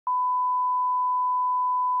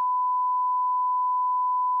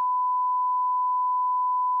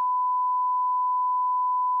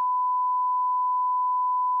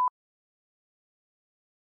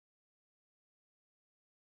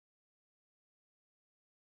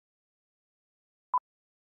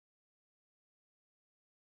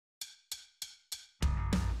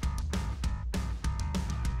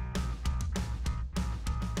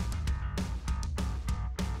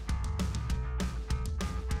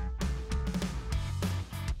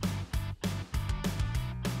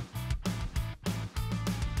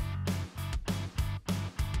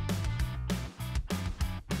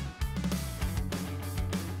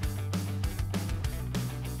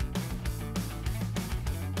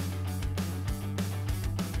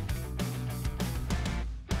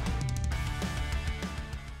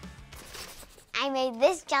made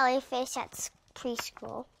this jellyfish at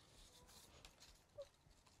preschool.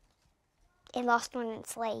 It lost one of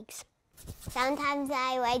its legs. Sometimes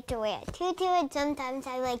I like to wear a tutu, and sometimes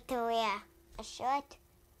I like to wear a shirt,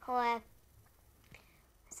 or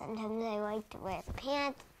sometimes I like to wear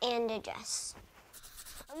pants and a dress.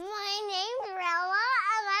 My name's Rella,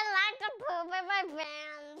 and I like to poop in my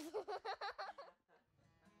pants.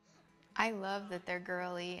 I love that they're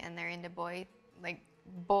girly and they're into boy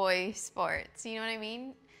sports, you know what I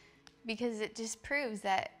mean? Because it just proves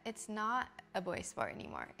that it's not a boy sport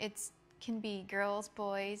anymore. It can be girls,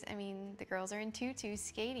 boys. I mean, the girls are in tutus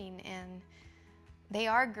skating, and they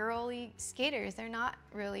are girly skaters. They're not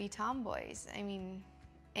really tomboys. I mean,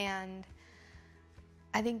 and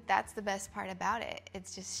I think that's the best part about it.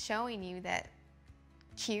 It's just showing you that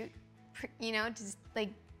cute, you know, just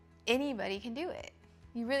like anybody can do it.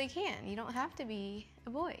 You really can. You don't have to be a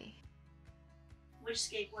boy. Which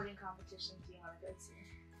skateboarding competition do you want to go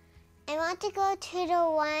to? I want to go to the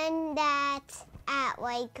one that's at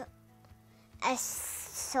like a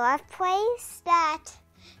surf place that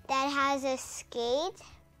has a skate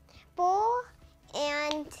bowl,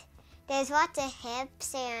 and there's lots of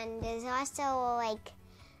hips, and there's also like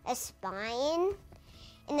a spine,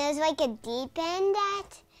 and there's like a deep end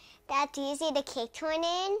that's easy to kick one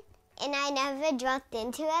in, and I never jumped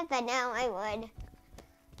into it, but now I would.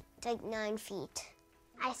 It's like 9 feet.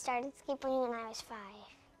 I started skateboarding when I was 5.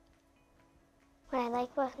 What I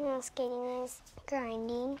like when I'm skating is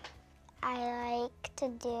grinding. I like to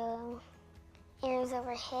do ears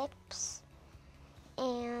over hips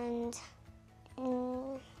and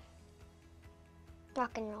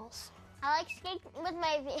rock and rolls. I like skating with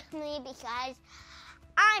my family because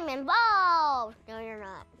I'm involved. No, you're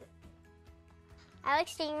not. I like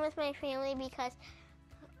skating with my family because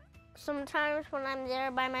sometimes when I'm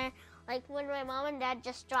there when my mom and dad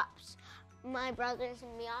just drops my brothers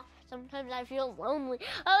and me off, sometimes I feel lonely.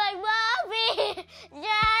 I'm like, Mommy,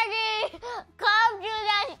 Daddy, come to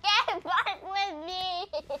the skate park with me.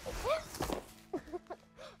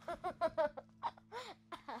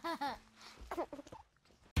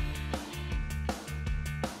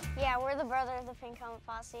 Yeah, we're the brother of the Pink Helmet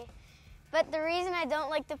Posse. But the reason I don't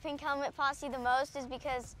like the Pink Helmet Posse the most is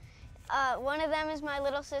because one of them is my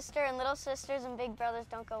little sister, and little sisters and big brothers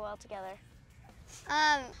don't go well together.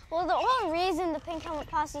 Well, the whole reason the Pink Helmet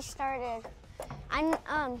Posse started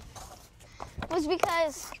was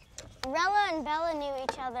because Rella and Bella knew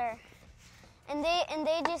each other, and they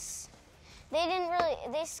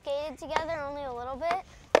skated together only a little bit,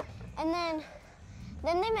 and then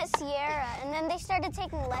they met Sierra, and then they started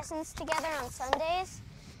taking lessons together on Sundays.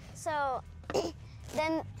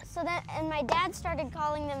 And my dad started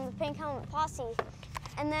calling them the Pink Helmet Posse,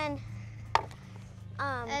 and then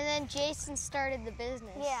Jason started the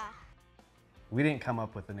business. Yeah. We didn't come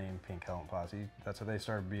up with the name Pink Helmet Posse. That's what they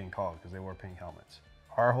started being called, because they wore pink helmets.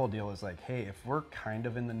 Our whole deal was like, hey, if we're kind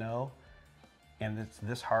of in the know, and it's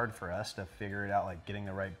this hard for us to figure it out, like getting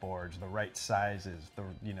the right boards, the right sizes,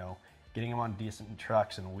 getting them on decent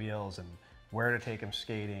trucks and wheels, and where to take them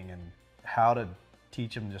skating, and how to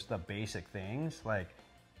teach them just the basic things,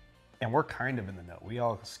 and we're kind of in the know. We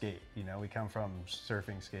all skate, we come from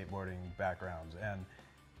surfing, skateboarding backgrounds, and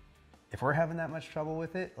if we're having that much trouble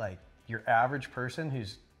with it, your average person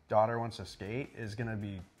whose daughter wants to skate is gonna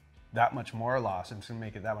be that much more lost, and it's gonna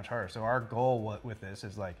make it that much harder. So our goal with this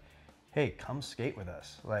is hey, come skate with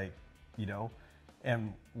us,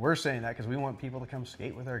 and we're saying that because we want people to come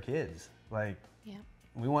skate with our kids. Yeah.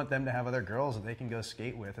 We want them to have other girls that they can go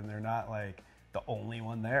skate with, and they're not the only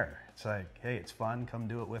one there. It's hey, it's fun, come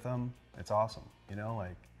do it with them. It's awesome,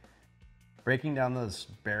 breaking down those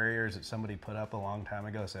barriers that somebody put up a long time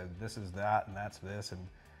ago, said this is that and that's this, and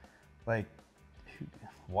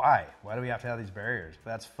why do we have to have these barriers? If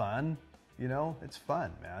that's fun, it's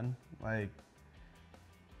fun, man.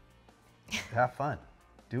 Have fun,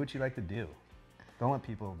 do what you like to do. Don't let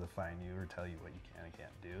people define you or tell you what you can and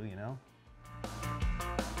can't do,